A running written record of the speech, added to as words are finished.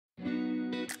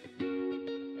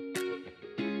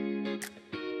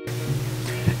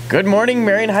Good morning,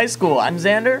 Marion High School. I'm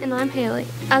Xander. And I'm Haley.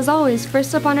 As always,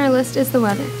 first up on our list is the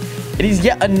weather. It is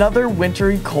yet another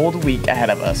wintry cold week ahead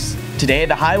of us. Today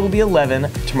the high will be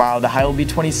 11, tomorrow the high will be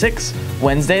 26,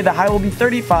 Wednesday the high will be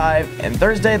 35, and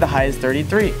Thursday the high is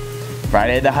 33.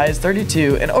 Friday the high is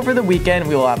 32, and over the weekend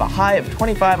we will have a high of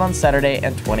 25 on Saturday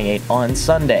and 28 on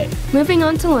Sunday. Moving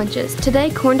on to lunches. Today,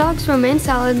 corn dogs, romaine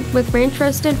salad with ranch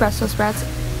roasted Brussels sprouts,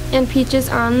 and peaches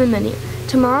are on the menu.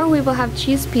 Tomorrow we will have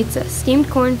cheese pizza, steamed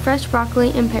corn, fresh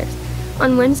broccoli, and pears.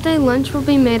 On Wednesday, lunch will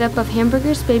be made up of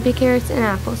hamburgers, baby carrots, and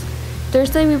apples.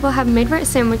 Thursday, we will have made-right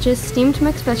sandwiches, steamed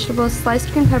mixed vegetables,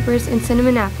 sliced green peppers, and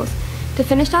cinnamon apples. To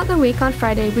finish out the week on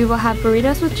Friday, we will have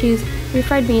burritos with cheese,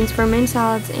 refried beans, romaine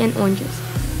salads, and oranges.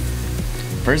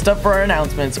 First up for our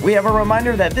announcements, we have a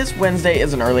reminder that this Wednesday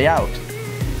is an early out.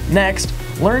 Next,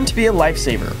 learn to be a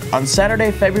lifesaver. On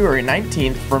Saturday, February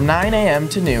 19th from 9 a.m.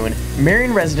 to noon,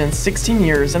 Marion residents 16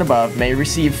 years and above may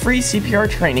receive free CPR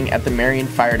training at the Marion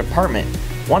Fire Department,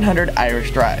 100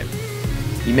 Irish Drive.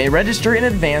 You may register in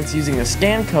advance using the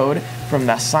scan code from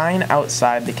the sign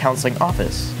outside the counseling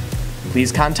office.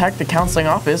 Please contact the counseling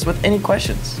office with any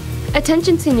questions.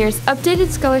 Attention seniors, updated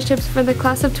scholarships for the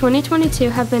class of 2022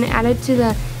 have been added to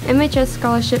the MHS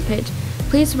scholarship page.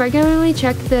 Please regularly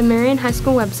check the Marion High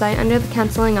School website under the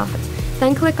counseling office.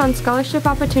 Then click on scholarship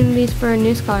opportunities for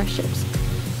new scholarships.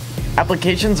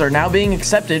 Applications are now being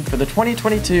accepted for the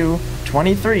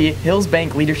 2022-23 Hills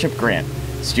Bank Leadership Grant.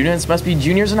 Students must be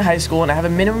juniors in high school and have a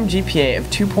minimum GPA of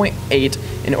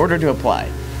 2.8 in order to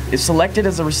apply. If selected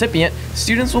as a recipient,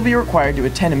 students will be required to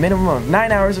attend a minimum of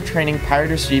 9 hours of training prior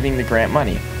to receiving the grant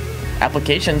money.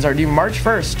 Applications are due March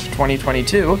 1st,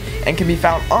 2022, and can be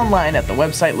found online at the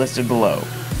website listed below.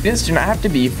 Students do not have to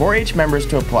be 4-H members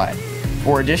to apply.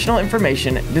 For additional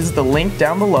information, visit the link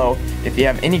down below. If you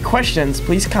have any questions,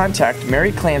 please contact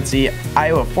Mary Clancy,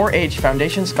 Iowa 4-H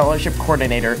Foundation Scholarship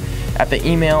Coordinator, at the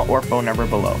email or phone number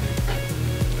below.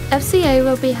 FCA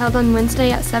will be held on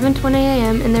Wednesday at 7:20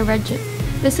 a.m. in the Red Gym.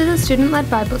 This is a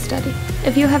student-led Bible study.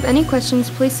 If you have any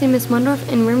questions, please see Ms.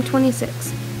 Mundorf in room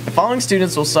 26. The following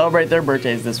students will celebrate their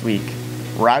birthdays this week: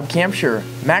 Rob Campshire,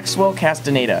 Maxwell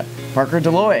Castaneda, Parker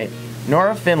Deloy,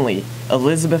 Nora Finley,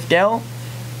 Elizabeth Gell,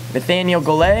 Nathaniel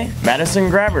Golay,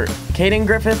 Madison Gravert, Caden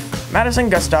Griffith, Madison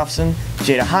Gustafson,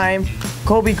 Jada Heim,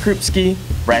 Colby Krupski,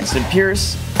 Braxton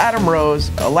Pierce, Adam Rose,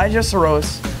 Elijah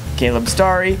Soros, Caleb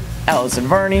Starry, Allison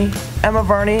Varney, Emma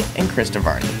Varney, and Krista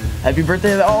Varney. Happy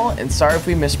birthday to all, and sorry if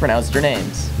we mispronounced your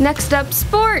names. Next up,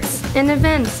 sports and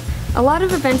events. A lot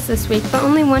of events this week, but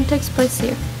only one takes place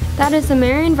here. That is the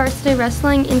Marion Varsity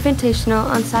Wrestling Invitational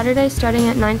on Saturday starting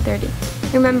at 9:30.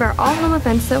 Remember, all home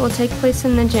events that will take place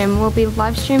in the gym will be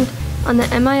live streamed on the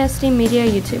MISD Media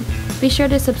YouTube. Be sure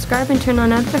to subscribe and turn on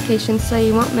notifications so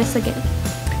you won't miss a game.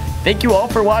 Thank you all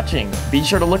for watching. Be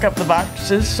sure to look up the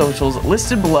Vox's socials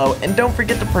listed below, and don't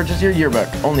forget to purchase your yearbook,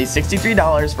 only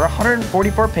 $63 for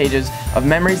 144 pages of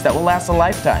memories that will last a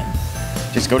lifetime.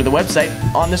 Just go to the website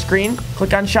on the screen,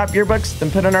 click on Shop Yearbooks, then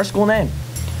put in our school name.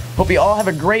 Hope you all have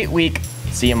a great week.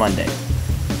 See you Monday.